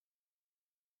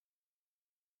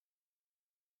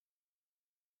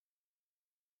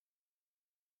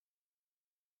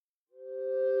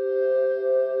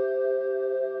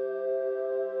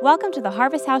Welcome to the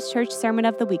Harvest House Church Sermon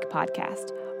of the Week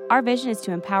podcast. Our vision is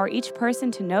to empower each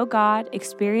person to know God,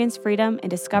 experience freedom,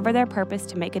 and discover their purpose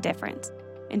to make a difference.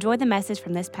 Enjoy the message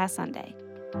from this past Sunday.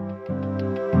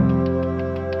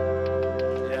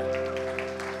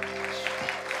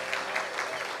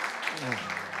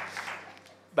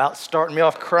 About starting me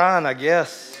off crying, I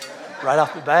guess, right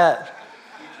off the bat.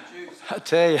 I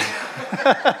tell you.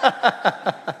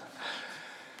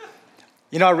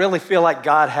 I really feel like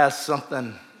God has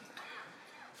something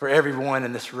for everyone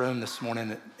in this room this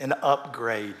morning, an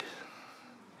upgrade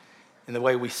in the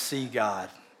way we see God,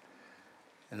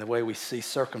 in the way we see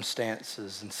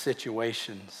circumstances and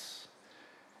situations.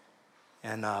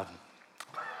 And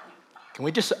can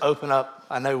we just open up?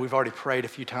 I know we've already prayed a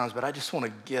few times, but I just want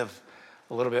to give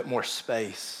a little bit more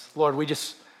space. Lord, we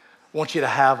just want you to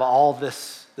have all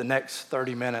this, the next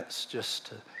 30 minutes,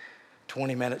 just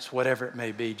 20 minutes, whatever it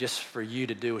may be, just for you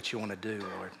to do what you want to do,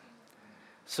 Lord.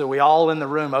 So we all in the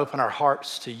room open our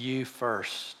hearts to you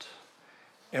first.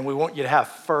 And we want you to have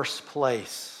first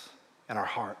place in our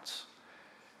hearts.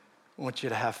 We want you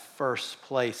to have first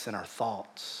place in our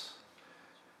thoughts.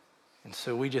 And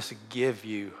so we just give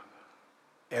you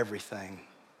everything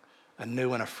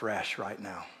anew and afresh right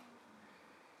now.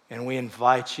 And we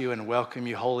invite you and welcome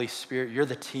you, Holy Spirit. You're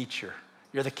the teacher.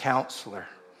 You're the counselor.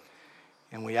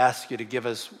 And we ask you to give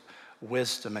us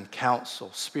wisdom and counsel.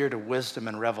 Spirit of wisdom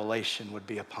and revelation would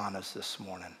be upon us this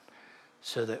morning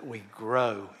so that we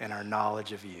grow in our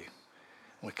knowledge of you.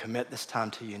 We commit this time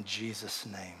to you in Jesus'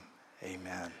 name.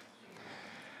 Amen.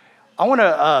 I want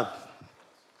to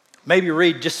maybe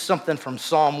read just something from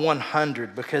Psalm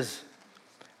 100 because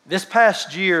this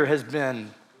past year has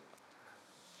been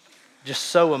just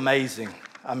so amazing.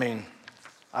 I mean,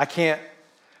 I can't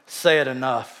say it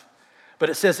enough. But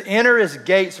it says, enter his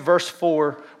gates, verse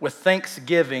 4, with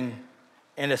thanksgiving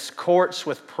and his courts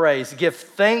with praise. Give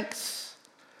thanks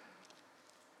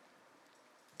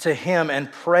to him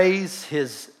and praise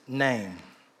his name.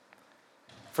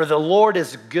 For the Lord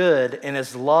is good and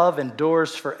his love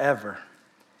endures forever.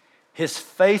 His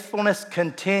faithfulness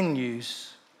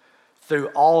continues through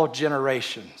all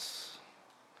generations.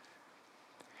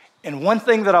 And one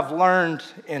thing that I've learned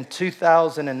in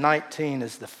 2019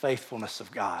 is the faithfulness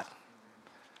of God.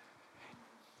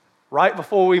 Right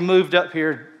before we moved up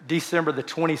here, December the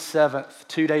 27th,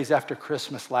 2 days after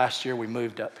Christmas last year, we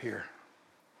moved up here.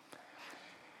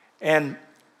 And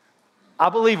I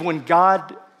believe when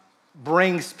God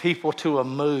brings people to a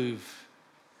move,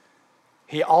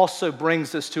 he also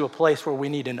brings us to a place where we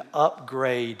need an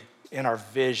upgrade in our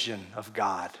vision of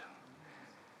God,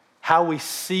 how we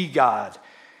see God.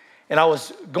 And I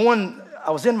was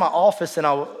in my office and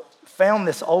I found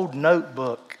this old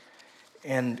notebook,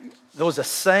 and there was a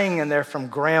saying in there from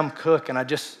Graham Cook, and I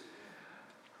just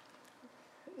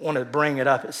want to bring it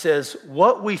up. It says,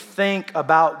 what we think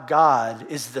about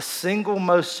God is the single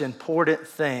most important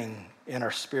thing in our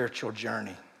spiritual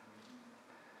journey.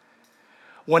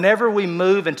 Whenever we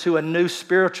move into a new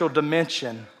spiritual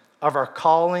dimension of our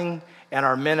calling and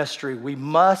our ministry, we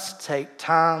must take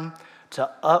time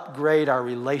to upgrade our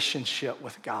relationship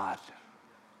with God.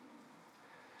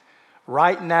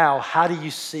 Right now, how do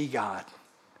you see God?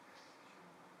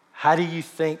 How do you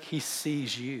think he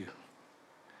sees you?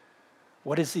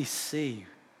 What does he see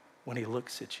when he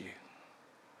looks at you?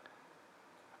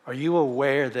 Are you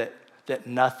aware that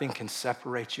nothing can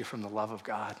separate you from the love of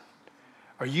God?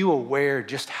 Are you aware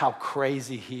just how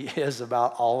crazy he is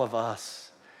about all of us?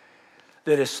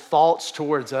 That his thoughts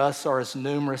towards us are as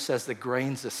numerous as the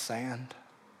grains of sand?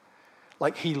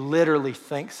 Like he literally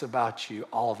thinks about you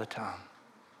all the time.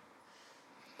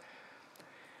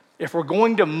 If we're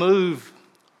going to move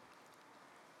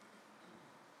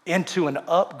into an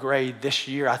upgrade this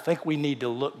year, I think we need to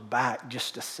look back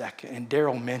just a second. And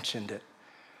Daryl mentioned it.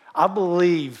 I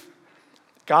believe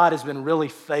God has been really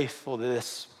faithful to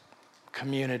this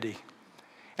community.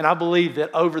 And I believe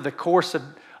that over the course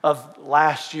of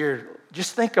last year,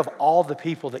 just think of all the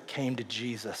people that came to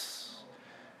Jesus.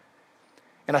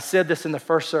 And I said this in the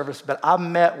first service, but I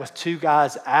met with two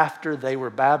guys after they were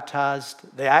baptized.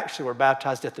 They actually were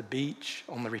baptized at the beach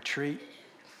on the retreat.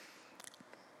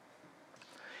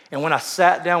 And when I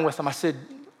sat down with them, I said,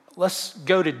 let's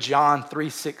go to John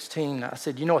 3:16. I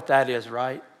said, you know what that is,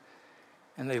 right?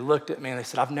 And they looked at me and they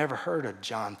said, I've never heard of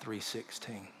John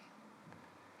 3:16.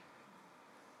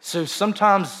 So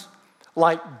sometimes,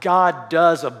 like God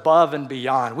does above and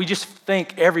beyond, we just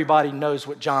think everybody knows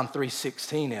what John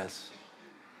 3:16 is.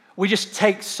 We just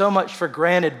take so much for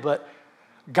granted, but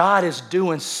God is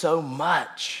doing so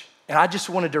much. And I just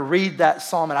wanted to read that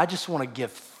psalm, and I just want to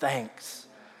give thanks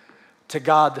to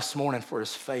God this morning for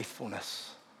his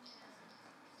faithfulness.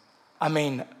 I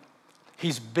mean,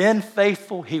 he's been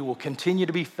faithful. He will continue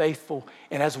to be faithful.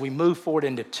 And as we move forward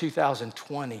into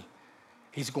 2020,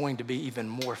 he's going to be even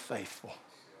more faithful.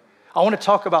 I want to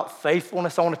talk about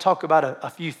faithfulness. I want to talk about a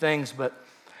few things, but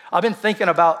I've been thinking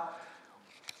about,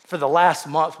 for the last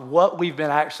month, what we've been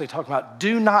actually talking about.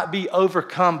 Do not be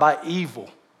overcome by evil,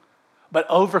 but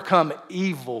overcome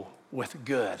evil with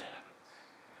good.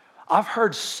 I've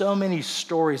heard so many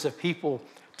stories of people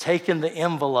taking the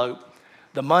envelope,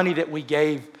 the money that we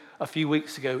gave a few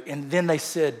weeks ago, and then they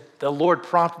said the Lord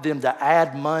prompted them to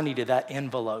add money to that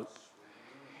envelope.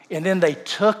 And then they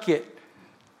took it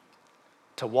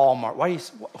to Walmart.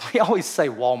 We always say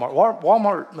Walmart.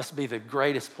 Walmart must be the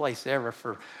greatest place ever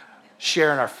for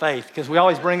sharing our faith, because we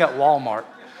always bring up Walmart.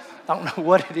 I don't know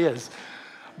what it is,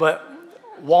 but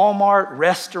Walmart,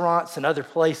 restaurants, and other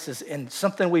places, and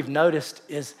something we've noticed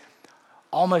is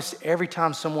almost every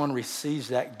time someone receives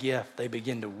that gift, they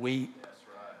begin to weep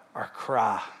or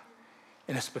cry.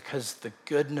 And it's because the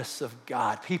goodness of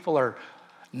God. People are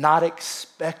not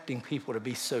expecting people to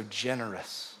be so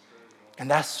generous. And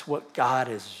that's what God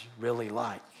is really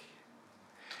like.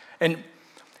 And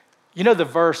you know the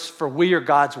verse, for we are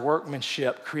God's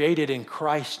workmanship, created in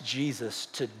Christ Jesus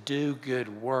to do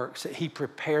good works that he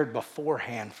prepared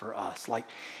beforehand for us. Like,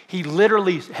 he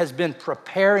literally has been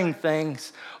preparing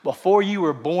things before you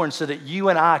were born so that you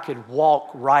and I could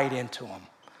walk right into them.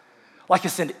 Like,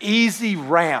 it's an easy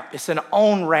ramp. It's an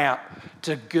on-ramp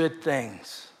to good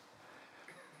things.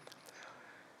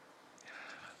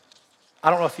 I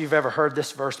don't know if you've ever heard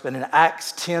this verse, but in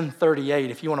Acts 10:38,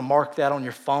 if you want to mark that on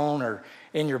your phone or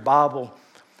in your Bible,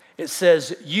 it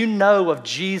says, you know of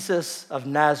Jesus of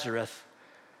Nazareth,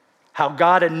 how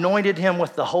God anointed him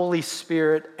with the Holy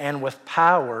Spirit and with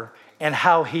power, and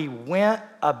how he went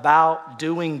about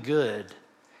doing good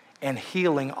and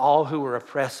healing all who were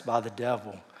oppressed by the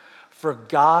devil. For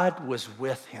God was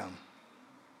with him.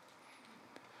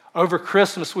 Over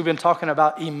Christmas, we've been talking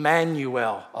about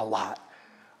Emmanuel a lot.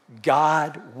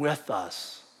 God with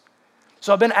us.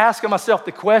 So I've been asking myself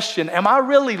the question, am I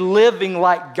really living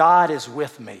like God is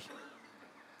with me?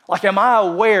 Like, am I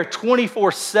aware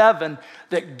 24/7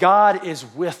 that God is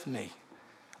with me?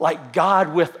 Like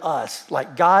God with us,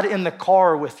 like God in the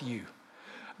car with you,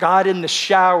 God in the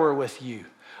shower with you,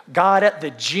 God at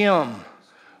the gym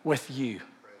with you.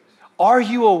 Are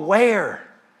you aware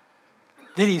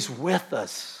that he's with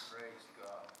us?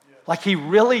 Like he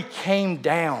really came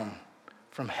down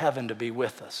from heaven to be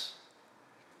with us.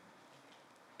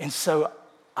 And so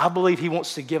I believe he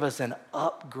wants to give us an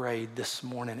upgrade this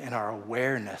morning in our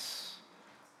awareness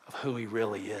of who he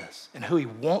really is and who he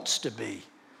wants to be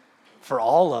for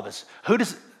all of us.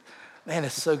 Man,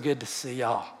 it's so good to see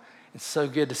y'all. It's so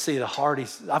good to see the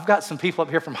Hardys. I've got some people up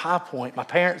here from High Point. My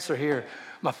parents are here.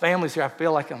 My family's here. I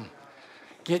feel like I'm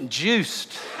getting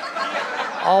juiced.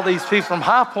 All these people from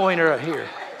High Point are up here.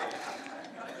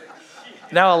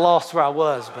 Now I lost where I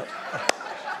was,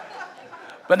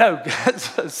 but no,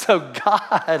 so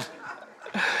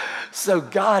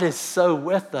God is so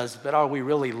with us, but are we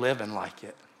really living like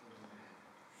it?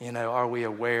 You know, are we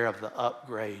aware of the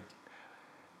upgrade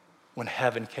when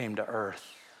heaven came to earth,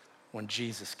 when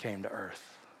Jesus came to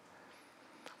earth?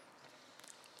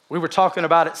 We were talking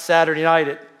about it Saturday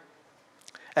night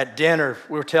at dinner.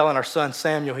 We were telling our son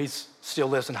Samuel, he still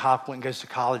lives in High Point and goes to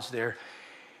college there,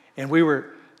 and we were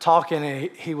talking,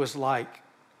 and he was like,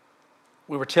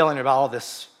 we were telling him about all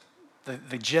this,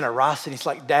 the generosity. He's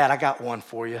like, Dad, I got one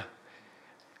for you.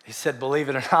 He said, believe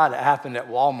it or not, it happened at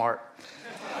Walmart.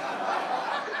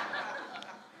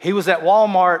 He was at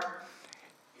Walmart,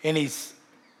 and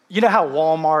you know how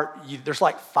Walmart, there's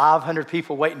like 500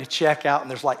 people waiting to check out, and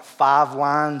there's like 5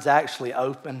 lines actually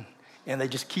open, and they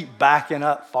just keep backing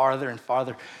up farther and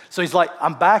farther. So he's like,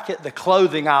 I'm back at the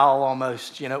clothing aisle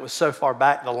almost. You know, it was so far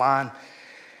back, the line.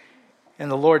 And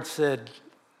the Lord said,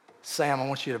 Sam, I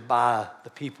want you to buy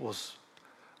the people's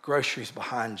groceries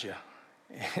behind you.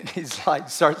 And he's like,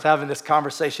 starts having this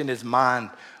conversation in his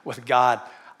mind with God.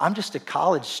 I'm just a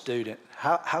college student.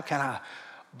 How can I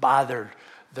buy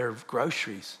their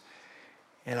groceries?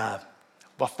 And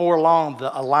before long,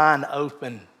 a line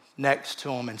opened next to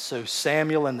him. And so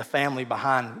Samuel and the family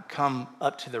behind come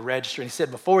up to the register. And he said,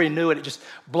 before he knew it, it just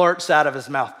blurts out of his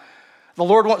mouth, the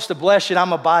Lord wants to bless you, and I'm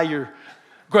going to buy your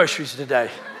groceries today.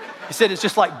 He said it's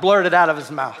just like blurted out of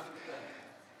his mouth.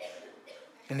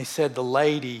 And he said the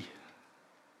lady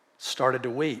started to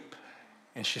weep,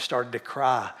 and she started to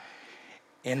cry.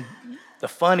 And the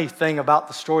funny thing about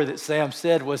the story that Sam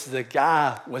said was the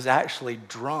guy was actually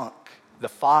drunk. The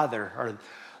father, or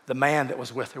the man that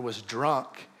was with her, was drunk.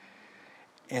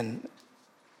 And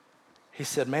he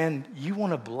said, man, you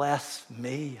want to bless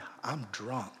me? I'm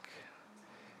drunk.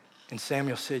 And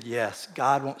Samuel said, yes,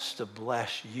 God wants to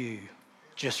bless you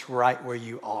just right where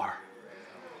you are.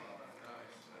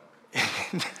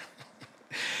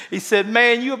 He said,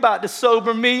 man, you about to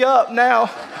sober me up now.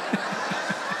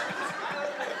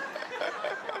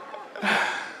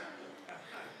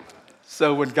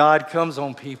 So when God comes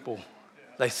on people,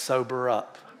 they sober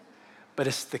up. But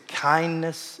it's the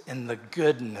kindness and the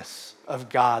goodness of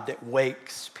God that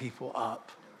wakes people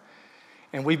up.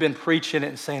 And we've been preaching it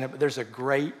and saying it, but there's a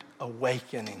great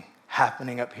awakening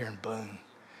happening up here in Boone.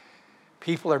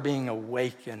 People are being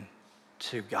awakened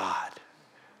to God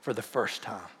for the first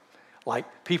time.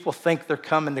 Like, people think they're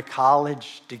coming to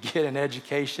college to get an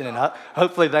education, and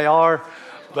hopefully they are,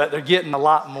 but they're getting a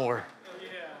lot more.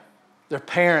 Their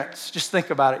parents, just think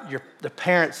about it, the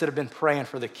parents that have been praying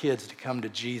for the kids to come to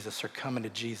Jesus are coming to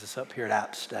Jesus up here at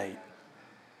App State.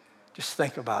 Just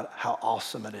think about how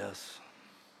awesome it is.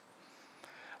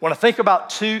 When I think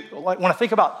about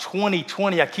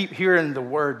 2020, I keep hearing the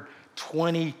word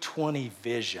 2020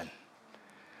 vision.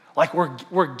 Like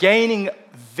we're gaining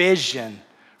vision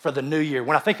for the new year.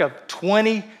 When I think of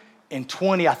 20 and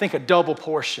 20, I think a double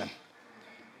portion.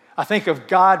 I think of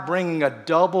God bringing a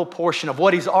double portion of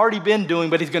what he's already been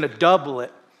doing, but he's going to double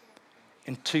it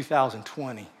in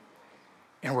 2020.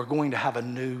 And we're going to have a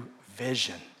new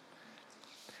vision.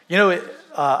 You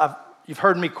know, you've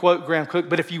heard me quote Graham Cook,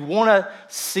 but if you want to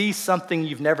see something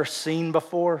you've never seen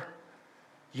before,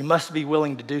 you must be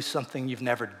willing to do something you've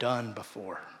never done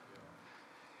before.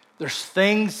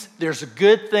 There's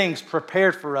good things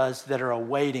prepared for us that are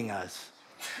awaiting us,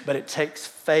 but it takes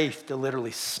faith to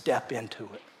literally step into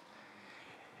it.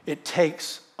 It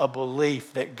takes a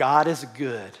belief that God is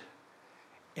good,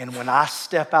 and when I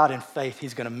step out in faith,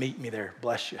 he's going to meet me there.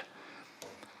 Bless you.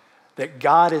 That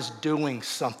God is doing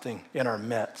something in our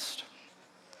midst.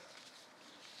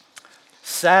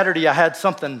 Saturday, I had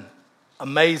something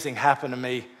amazing happen to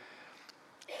me.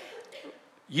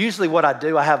 Usually what I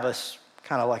do, I have a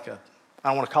kind of like I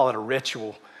don't want to call it a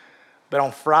ritual, but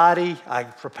on Friday, I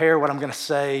prepare what I'm going to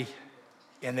say,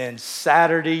 and then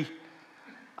Saturday,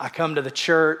 I come to the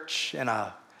church and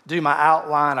I do my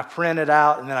outline, I print it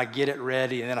out, and then I get it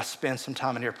ready, and then I spend some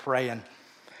time in here praying.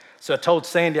 So I told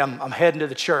Sandy I'm heading to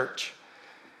the church.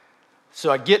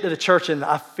 So I get to the church and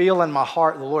I feel in my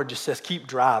heart, the Lord just says, keep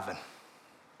driving.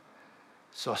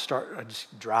 So I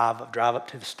just drive up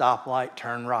to the stoplight,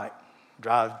 turn right.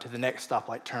 Drive to the next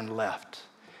stoplight, turn left.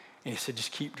 And he said,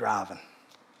 just keep driving.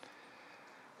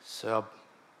 So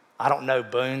I don't know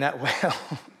Boone that well,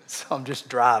 so I'm just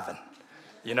driving,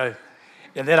 you know.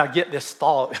 And then I get this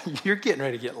thought, you're getting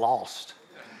ready to get lost.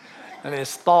 I mean,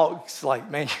 this thought's like,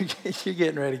 man, you're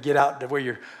getting ready to get out to where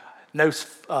you're no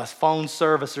phone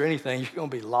service or anything. You're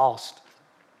going to be lost.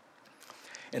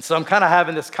 And so I'm kind of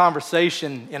having this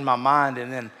conversation in my mind,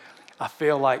 and then I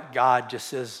feel like God just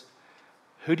says,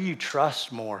 who do you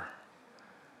trust more?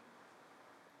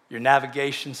 Your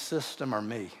navigation system or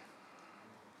me?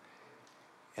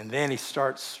 And then he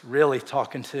starts really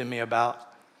talking to me about,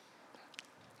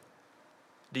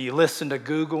 do you listen to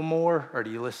Google more or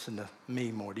do you listen to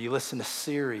me more? Do you listen to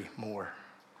Siri more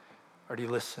or do you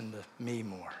listen to me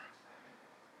more?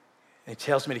 And he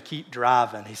tells me to keep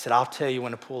driving. He said, I'll tell you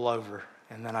when to pull over.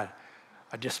 And then I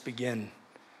just begin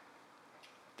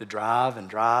to drive,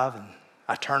 and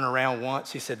I turn around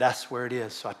once. He said, that's where it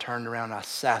is. So I turned around and I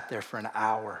sat there for an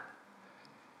hour.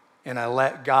 And I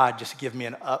let God just give me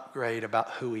an upgrade about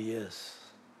who he is.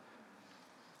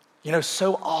 You know,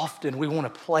 so often we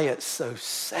want to play it so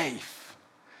safe.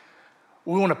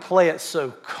 We want to play it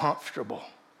so comfortable.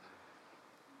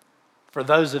 For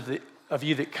those of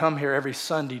you that come here every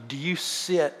Sunday, do you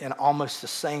sit in almost the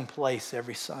same place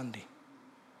every Sunday?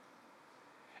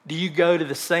 Do you go to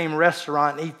the same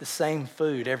restaurant and eat the same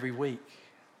food every week?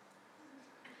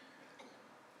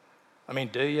 I mean,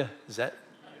 do you? Is that?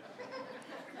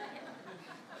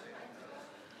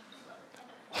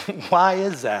 Why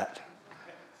is that?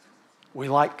 We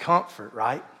like comfort,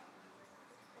 right?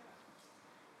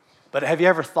 But have you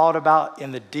ever thought about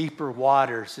in the deeper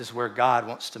waters is where God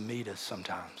wants to meet us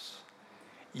sometimes?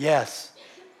 Yes,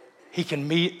 he can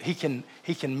meet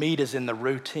us in the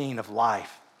routine of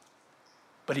life,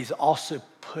 but he's also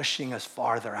pushing us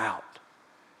farther out.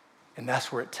 And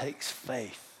that's where it takes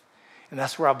faith. And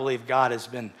that's where I believe God has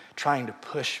been trying to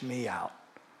push me out,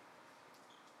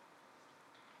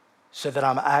 so that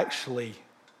I'm actually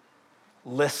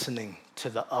listening to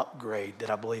the upgrade that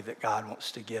I believe that God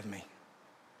wants to give me.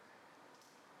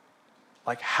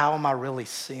 Like, how am I really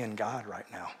seeing God right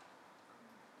now?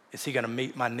 Is he going to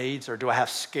meet my needs, or do I have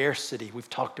scarcity? We've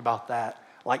talked about that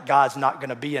like God's not going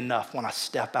to be enough when I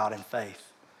step out in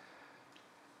faith.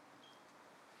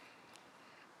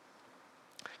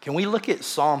 Can we look at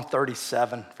Psalm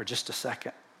 37 for just a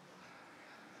second?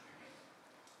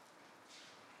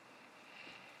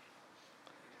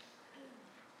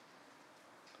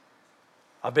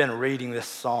 I've been reading this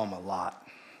psalm a lot.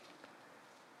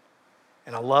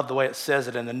 And I love the way it says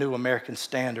it in the New American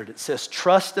Standard. It says,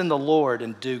 trust in the Lord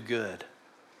and do good.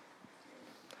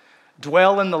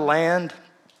 Dwell in the land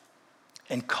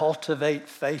and cultivate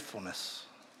faithfulness.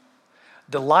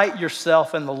 Delight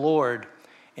yourself in the Lord,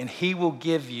 and he will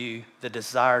give you the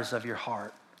desires of your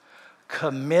heart.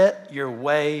 Commit your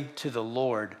way to the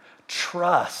Lord.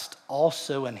 Trust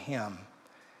also in him,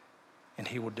 and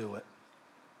he will do it.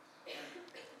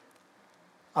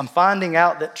 I'm finding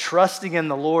out that trusting in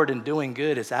the Lord and doing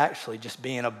good is actually just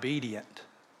being obedient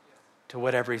to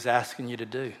whatever he's asking you to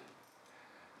do.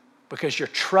 Because you're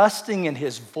trusting in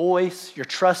his voice, you're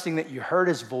trusting that you heard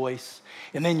his voice,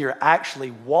 and then you're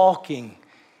actually walking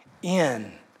in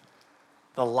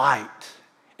the light.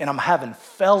 And I'm having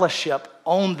fellowship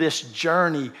on this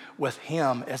journey with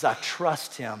him as I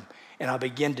trust him and I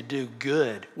begin to do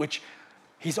good, which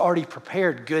he's already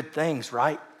prepared good things,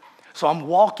 right? So I'm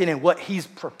walking in what he's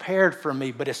prepared for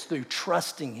me, but it's through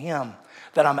trusting him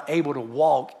that I'm able to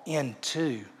walk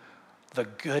into the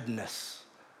goodness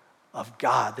of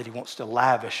God that he wants to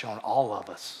lavish on all of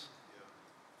us.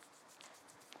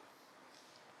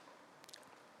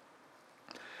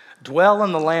 Dwell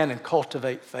in the land and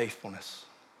cultivate faithfulness.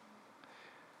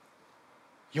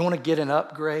 You want to get an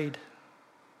upgrade?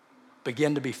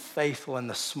 Begin to be faithful in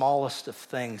the smallest of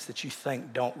things that you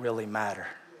think don't really matter.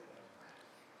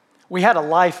 We have a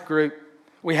life group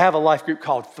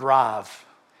called Thrive.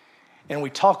 And we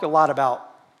talk a lot about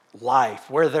life,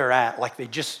 where they're at, like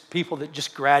people that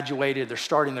just graduated, they're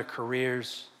starting their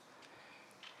careers.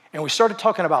 And we started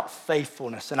talking about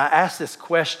faithfulness. And I asked this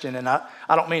question, and I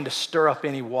don't mean to stir up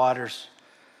any waters,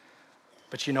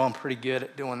 but you know I'm pretty good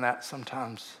at doing that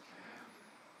sometimes.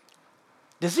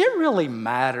 Does it really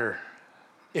matter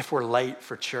if we're late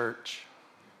for church?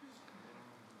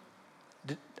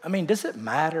 Does it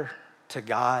matter to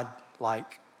God,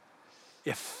 like,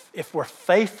 if we're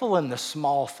faithful in the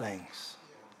small things?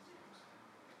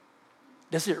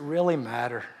 Does it really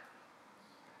matter?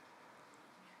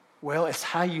 Well, it's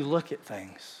how you look at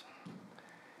things.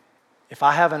 If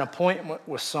I have an appointment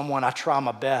with someone, I try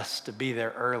my best to be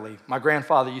there early. My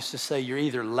grandfather used to say, you're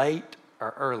either late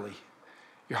or early.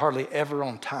 You're hardly ever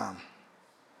on time.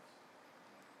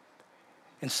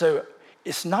 And so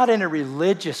it's not in a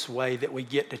religious way that we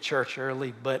get to church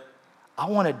early, but I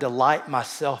want to delight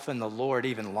myself in the Lord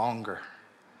even longer.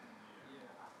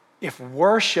 If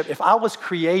I was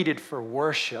created for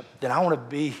worship, then I want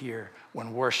to be here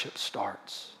when worship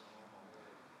starts.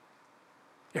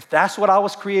 If that's what I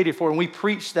was created for, and we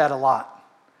preach that a lot,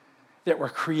 that we're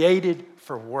created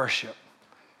for worship,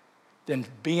 then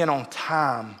being on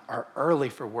time or early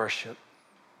for worship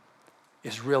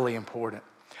is really important.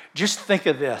 Just think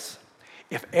of this.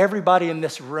 If everybody in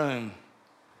this room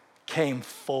came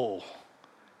full,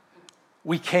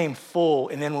 we came full,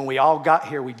 and then when we all got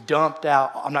here, we dumped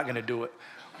out. I'm not going to do it.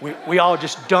 We all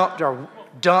just dumped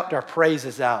our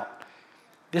praises out.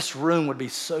 This room would be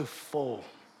so full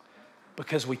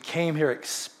because we came here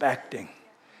expecting.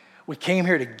 We came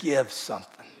here to give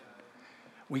something.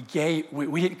 We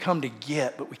didn't come to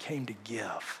get, but we came to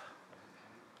give.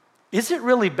 Is it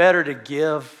really better to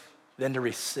give than to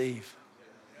receive?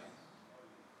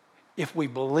 If we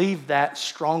believe that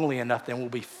strongly enough, then we'll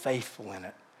be faithful in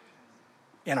it.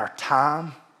 In our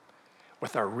time,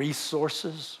 with our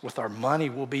resources, with our money,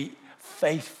 we'll be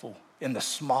faithful in the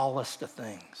smallest of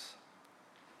things.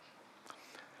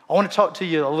 I want to talk to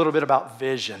you a little bit about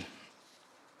vision.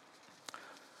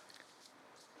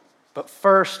 But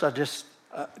first, I just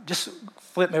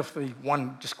flip me with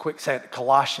one just quick second,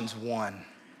 Colossians 1.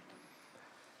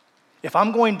 If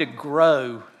I'm going to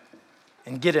grow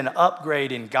and get an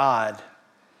upgrade in God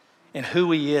and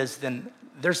who he is, then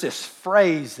there's this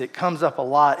phrase that comes up a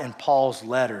lot in Paul's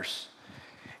letters.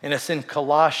 And it's in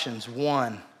Colossians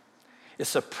 1.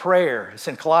 It's a prayer. It's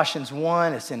in Colossians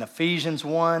 1. It's in Ephesians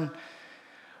 1.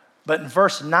 But in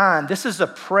verse 9, this is a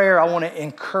prayer I want to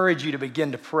encourage you to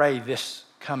begin to pray this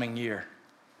coming year.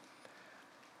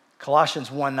 Colossians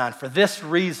 1:9. For this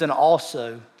reason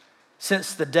also,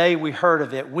 since the day we heard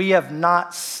of it, we have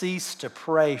not ceased to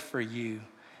pray for you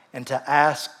and to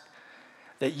ask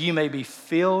that you may be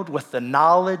filled with the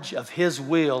knowledge of his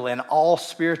will and all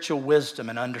spiritual wisdom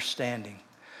and understanding,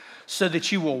 so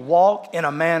that you will walk in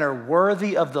a manner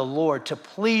worthy of the Lord, to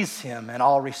please him in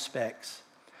all respects,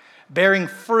 bearing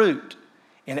fruit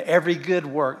in every good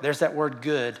work. There's that word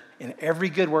good. In every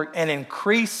good work, and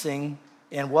increasing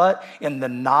in what? In the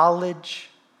knowledge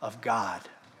of God.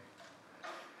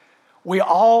 We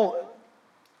all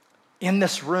in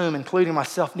this room, including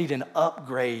myself, need an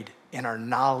upgrade in our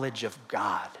knowledge of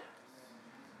God.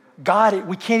 God,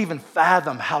 we can't even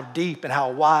fathom how deep and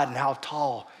how wide and how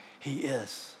tall He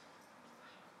is.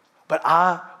 But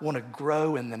I want to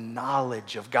grow in the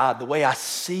knowledge of God, the way I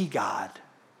see God.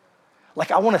 Like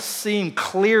I want to see Him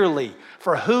clearly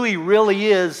for who He really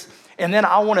is, and then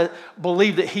I want to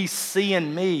believe that He's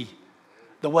seeing me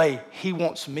the way He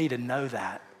wants me to know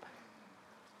that.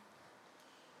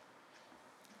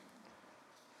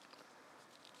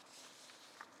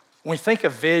 When we think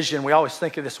of vision, we always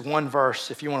think of this one verse,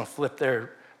 if you want to flip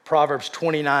there, Proverbs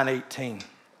 29:18.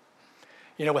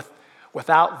 You know,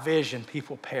 without vision,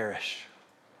 people perish.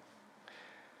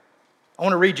 I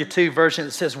want to read you two versions.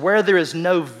 It says, where there is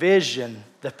no vision,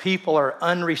 the people are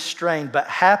unrestrained, but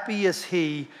happy is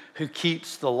he who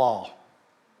keeps the law.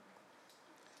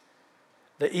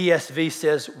 The ESV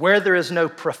says, where there is no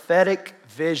prophetic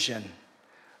vision,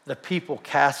 the people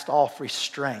cast off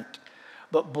restraint.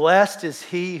 But blessed is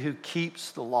he who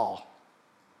keeps the law.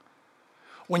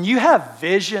 When you have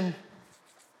vision,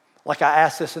 like I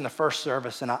asked this in the first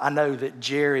service, and I know that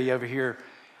Jerry over here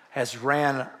has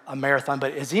ran a marathon,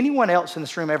 but has anyone else in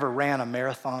this room ever ran a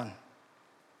marathon?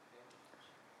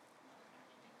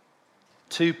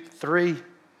 2, 3?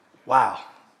 Wow.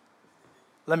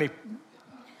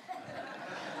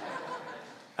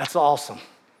 That's awesome.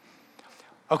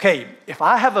 Okay, if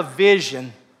I have a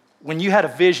vision, when you had a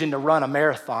vision to run a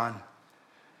marathon,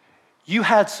 you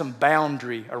had some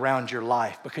boundary around your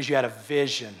life because you had a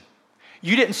vision.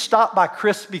 You didn't stop by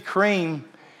Krispy Kreme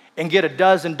and get a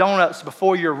dozen donuts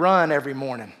before your run every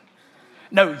morning.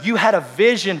 No, you had a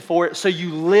vision for it, so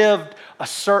you lived a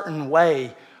certain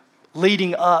way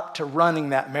leading up to running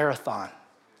that marathon.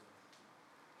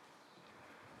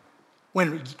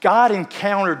 When God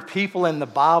encountered people in the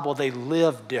Bible, they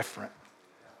lived different.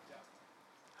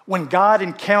 When God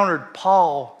encountered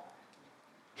Paul,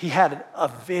 he had a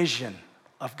vision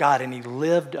of God, and he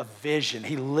lived a vision.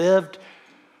 He lived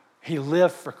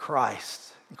for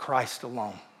Christ and Christ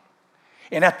alone.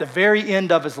 And at the very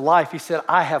end of his life, he said,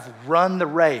 I have run the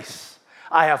race,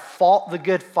 I have fought the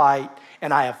good fight,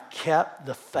 and I have kept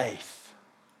the faith.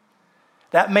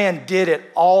 That man did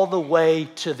it all the way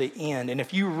to the end. And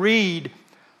if you read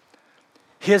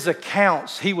his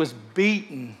accounts, he was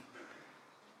beaten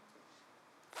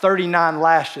 39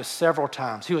 lashes several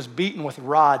times. He was beaten with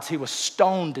rods. He was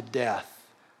stoned to death.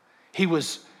 He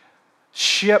was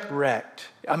shipwrecked.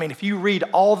 I mean, if you read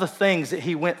all the things that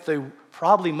he went through,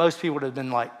 probably most people would have been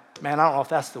like, man, I don't know if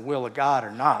that's the will of God or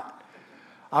not.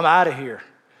 I'm out of here.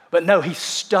 But no, he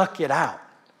stuck it out.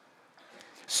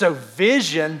 So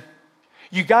vision,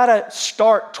 you got to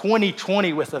start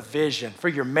 2020 with a vision for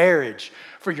your marriage,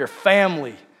 for your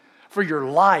family, for your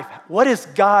life. What is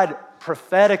God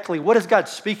prophetically, what is God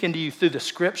speaking to you through the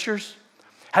scriptures?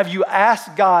 Have you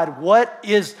asked God, what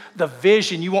is the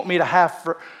vision you want me to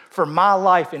have for my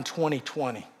life in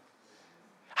 2020?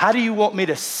 How do you want me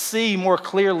to see more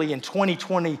clearly in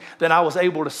 2020 than I was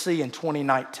able to see in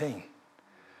 2019?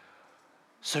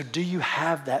 So do you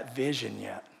have that vision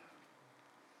yet?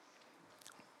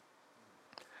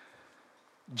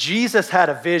 Jesus had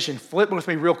a vision. Flip with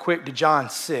me real quick to John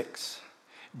 6.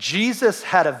 Jesus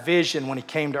had a vision when he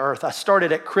came to earth. I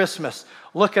started at Christmas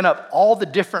looking up all the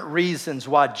different reasons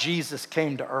why Jesus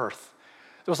came to earth.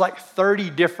 There was like 30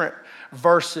 different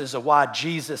verses of why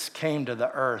Jesus came to the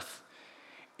earth.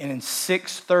 And in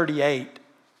 638,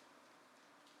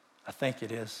 I think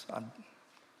it is,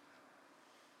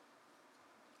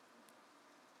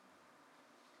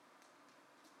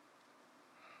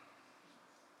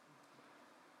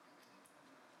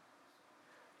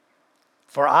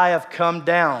 for I have come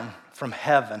down from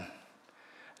heaven,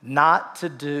 not to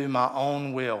do my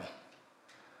own will,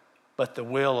 but the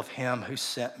will of him who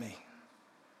sent me.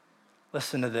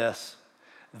 Listen to this.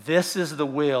 This is the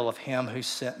will of him who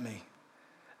sent me,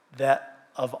 that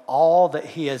of all that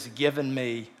he has given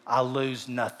me, I lose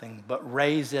nothing, but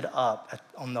raise it up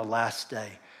on the last day.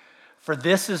 For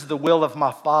this is the will of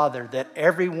my Father, that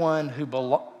everyone who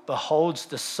beholds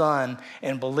the Son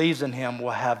and believes in him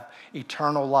will have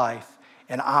eternal life,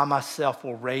 and I myself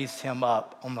will raise him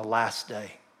up on the last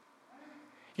day.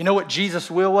 You know what Jesus'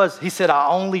 will was? He said, I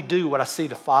only do what I see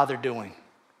the Father doing.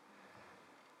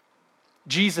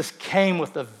 Jesus came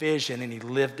with a vision and he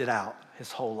lived it out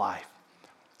his whole life.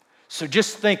 So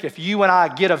just think, if you and I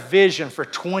get a vision for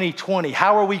 2020,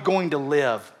 how are we going to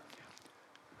live?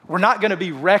 We're not going to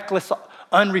be reckless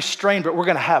unrestrained, but we're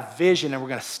going to have vision and we're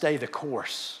going to stay the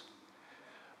course.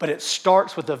 But it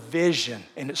starts with a vision,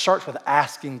 and it starts with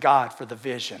asking God for the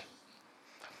vision.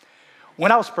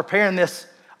 When I was preparing this,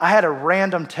 I had a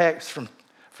random text from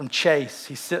Chase.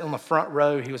 He's sitting on the front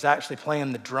row. He was actually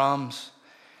playing the drums.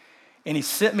 And he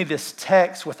sent me this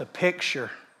text with a picture.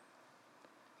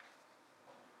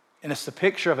 And it's the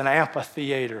picture of an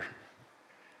amphitheater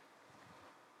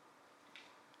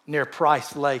near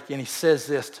Price Lake. And he says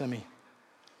this to me.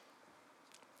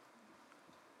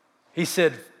 He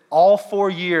said, all 4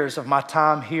 years of my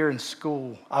time here in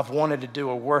school, I've wanted to do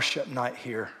a worship night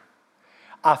here.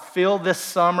 I feel this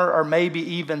summer, or maybe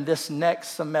even this next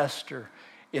semester,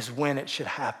 is when it should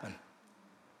happen.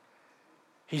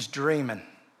 He's dreaming.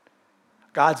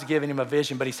 God's giving him a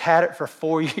vision, but he's had it for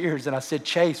 4 years. And I said,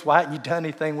 Chase, why haven't you done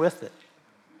anything with it?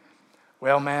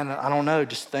 Well, man, I don't know,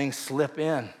 just things slip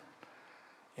in.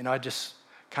 I just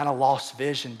kind of lost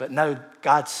vision. But no,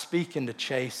 God's speaking to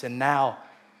Chase, and now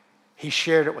he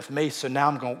shared it with me, so now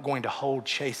I'm going to hold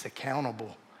Chase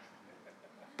accountable.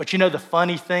 But the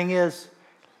funny thing is,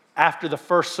 after the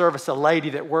first service, a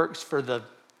lady that works for the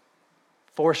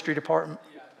Forestry Department,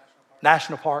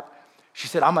 National Park, she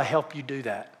said, I'm going to help you do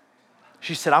that.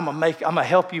 She said, I'm going to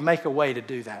help you make a way to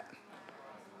do that.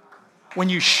 When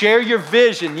you share your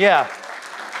vision,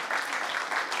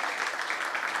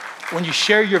 when you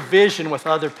share your vision with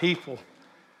other people,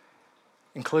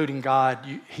 including God,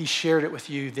 he shared it with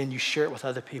you, then you share it with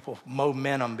other people.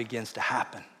 Momentum begins to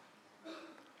happen.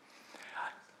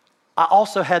 I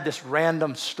also had this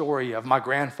random story of my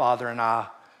grandfather and I.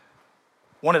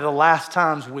 One of the last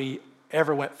times we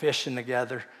ever went fishing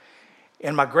together.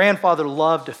 And my grandfather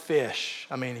loved to fish.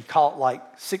 He caught like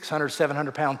 600,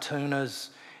 700-pound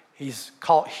tunas. He's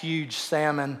caught huge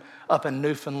salmon up in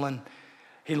Newfoundland.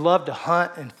 He loved to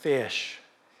hunt and fish.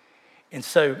 And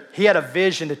so he had a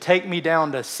vision to take me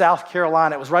down to South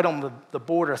Carolina. It was right on the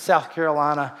border of South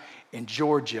Carolina and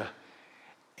Georgia.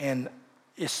 And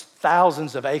it's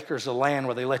thousands of acres of land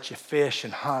where they let you fish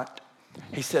and hunt.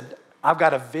 He said, I've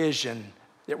got a vision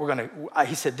that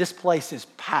he said, this place is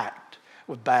packed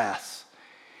with bass.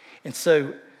 And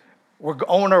so we're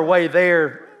on our way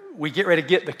there. We get ready to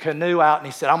get the canoe out. And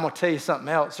he said, I'm going to tell you something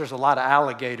else. There's a lot of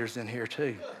alligators in here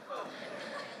too.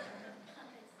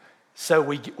 So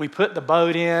we put the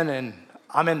boat in, and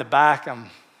I'm in the back. I'm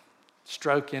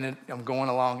stroking it. I'm going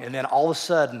along. And then all of a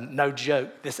sudden, no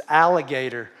joke, this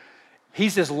alligator,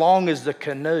 he's as long as the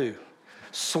canoe,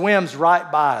 swims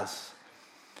right by us.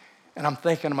 And I'm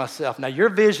thinking to myself, now your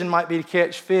vision might be to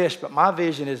catch fish, but my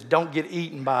vision is don't get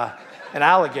eaten by an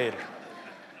alligator.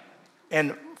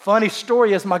 And funny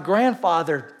story is my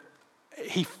grandfather,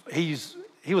 he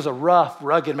was a rough,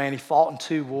 rugged man. He fought in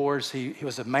 2 wars. He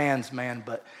was a man's man,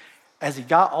 but as he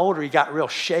got older, he got real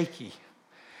shaky.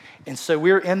 And so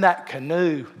we were in that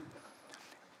canoe,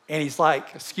 and he's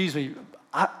like, excuse me,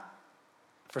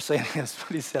 for saying this,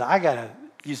 but he said, I got to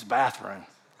use the bathroom.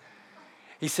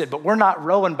 He said, but we're not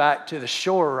rowing back to the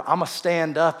shore. I'm going to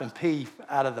stand up and pee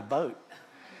out of the boat.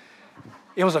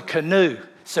 It was a canoe.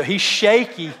 So he's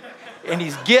shaky, and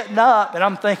he's getting up, and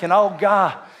I'm thinking, oh,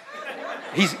 God.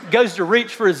 He goes to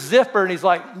reach for his zipper, and he's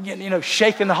like,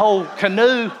 shaking the whole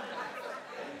canoe.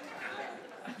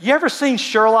 You ever seen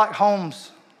Sherlock Holmes?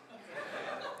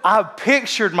 I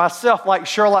pictured myself like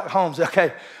Sherlock Holmes.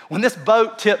 Okay, when this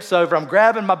boat tips over, I'm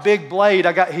grabbing my big blade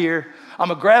I got here. I'm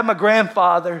going to grab my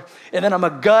grandfather, and then I'm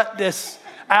going to gut this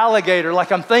alligator.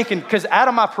 Like I'm thinking, because out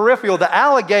of my peripheral, the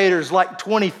alligator's like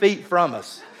 20 feet from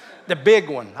us. The big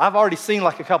one. I've already seen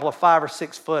like a couple of 5 or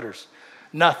 6 footers.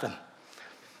 Nothing.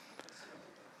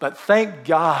 But thank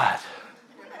God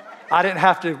I didn't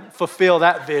have to fulfill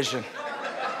that vision.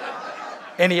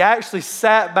 And he actually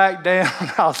sat back down.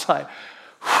 I was like,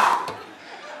 whew,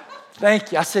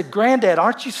 thank you. I said, Granddad,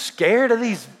 aren't you scared of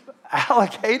these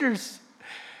alligators?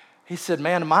 He said,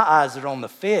 man, my eyes are on the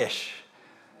fish,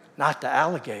 not the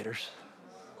alligators.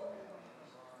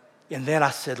 And then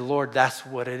I said, Lord, that's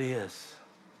what it is.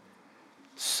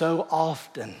 So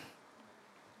often,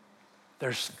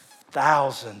 there's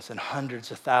thousands and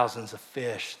hundreds of thousands of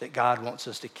fish that God wants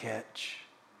us to catch.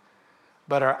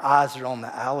 But our eyes are on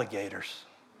the alligators.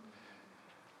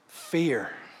 Fear.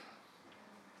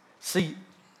 See,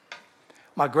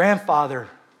 my grandfather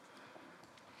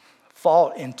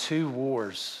fought in 2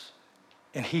 wars,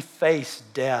 and he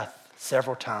faced death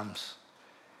several times.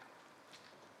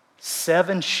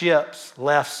 7 ships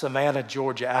left Savannah,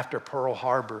 Georgia after Pearl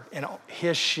Harbor, and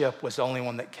his ship was the only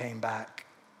one that came back.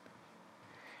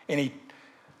 And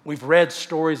we've read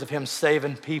stories of him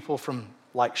saving people from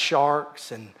like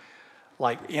sharks and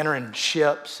like entering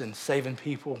ships and saving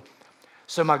people.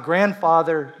 So my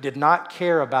grandfather did not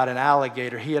care about an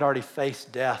alligator. He had already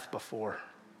faced death before.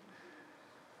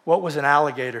 What was an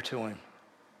alligator to him?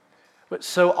 But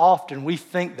so often we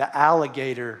think the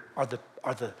alligator are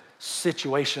the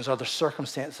situations or the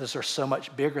circumstances are so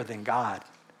much bigger than God.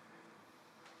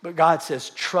 But God says,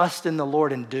 trust in the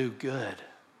Lord and do good.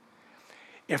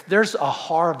 If there's a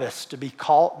harvest to be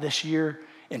caught this year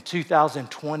in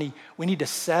 2020, we need to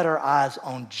set our eyes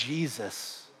on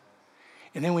Jesus.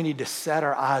 And then we need to set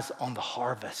our eyes on the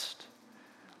harvest.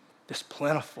 That's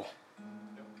plentiful.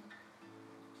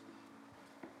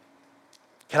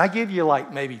 Can I give you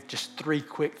like maybe just 3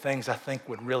 quick things I think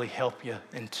would really help you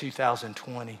in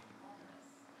 2020?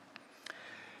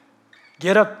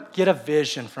 Get a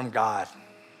vision from God.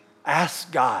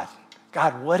 Ask God,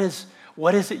 God, what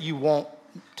is it you want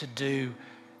to do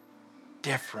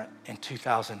different in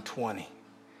 2020?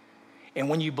 And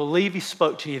when you believe He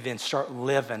spoke to you, then start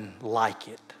living like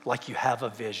it, like you have a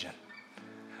vision.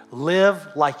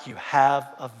 Live like you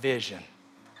have a vision.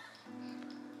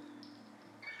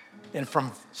 And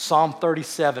from Psalm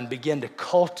 37, begin to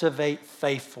cultivate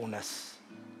faithfulness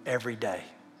every day.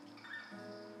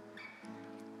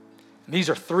 And these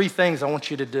are 3 things I want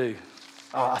you to do,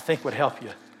 I think would help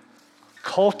you.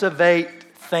 Cultivate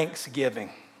thanksgiving.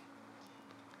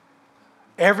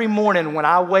 Every morning when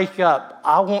I wake up,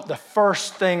 I want the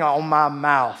first thing on my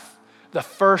mouth, the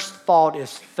first thought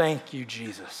is, thank you,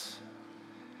 Jesus.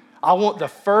 I want the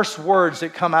first words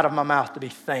that come out of my mouth to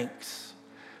be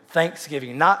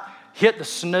thanksgiving, not hit the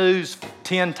snooze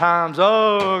 10 times.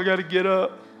 Oh, I got to get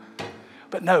up.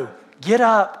 But no, get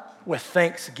up with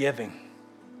thanksgiving.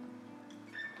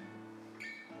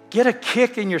 Get a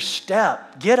kick in your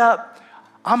step. Get up.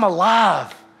 I'm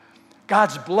alive.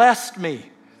 God's blessed me.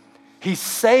 He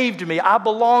saved me. I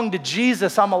belong to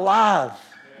Jesus. I'm alive.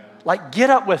 Like,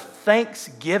 get up with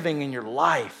thanksgiving in your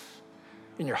life,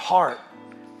 in your heart.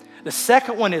 The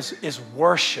second one is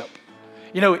worship.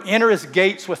 You know, enter His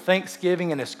gates with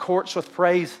thanksgiving and His courts with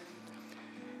praise.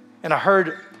 And I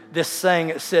heard this saying,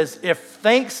 it says, if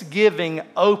thanksgiving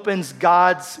opens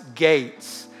God's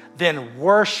gates, then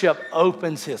worship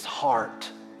opens His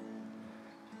heart.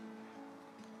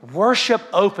 Worship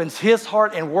opens His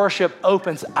heart and worship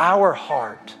opens our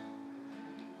heart.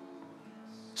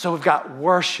 So we've got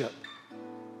worship.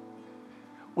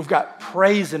 We've got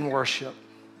praise and worship.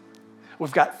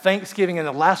 We've got thanksgiving, and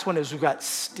the last one is we've got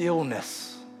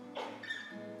stillness.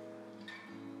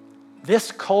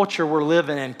 This culture we're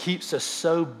living in keeps us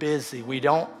so busy, we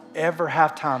don't ever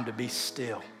have time to be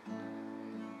still.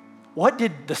 What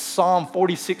did the Psalm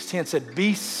 46:10 said?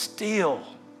 Be still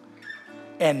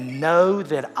and know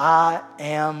that I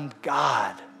am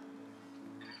God.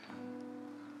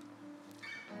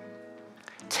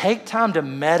 Take time to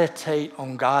meditate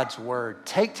on God's word.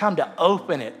 Take time to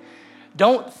open it.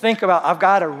 Don't think about, I've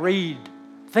got to read.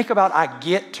 Think about, I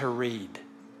get to read.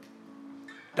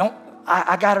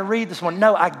 I got to read this one.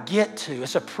 No, I get to.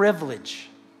 It's a privilege.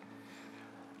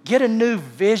 Get a new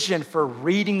vision for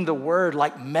reading the word,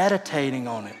 like meditating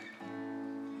on it.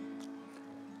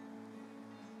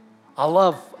 I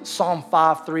love Psalm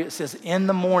 5:3. It says, in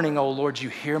the morning, O Lord, you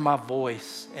hear my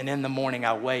voice, and in the morning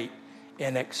I wait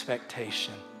in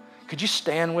expectation. Could you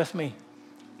stand with me?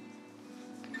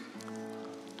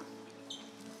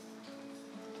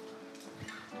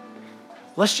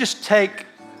 Let's just take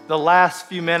the last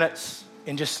few minutes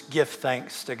and just give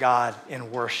thanks to God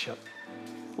in worship.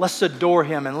 Let's adore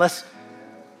Him and let's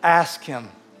ask Him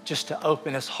just to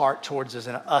open His heart towards us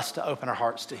and us to open our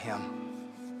hearts to Him.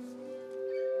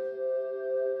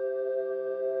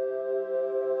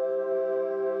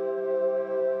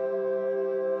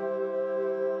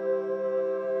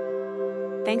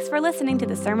 Thanks for listening to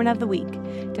the Sermon of the Week.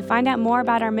 To find out more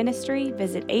about our ministry,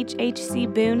 visit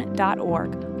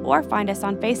hhcboone.org or find us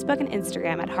on Facebook and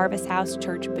Instagram at Harvest House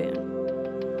Church Boone.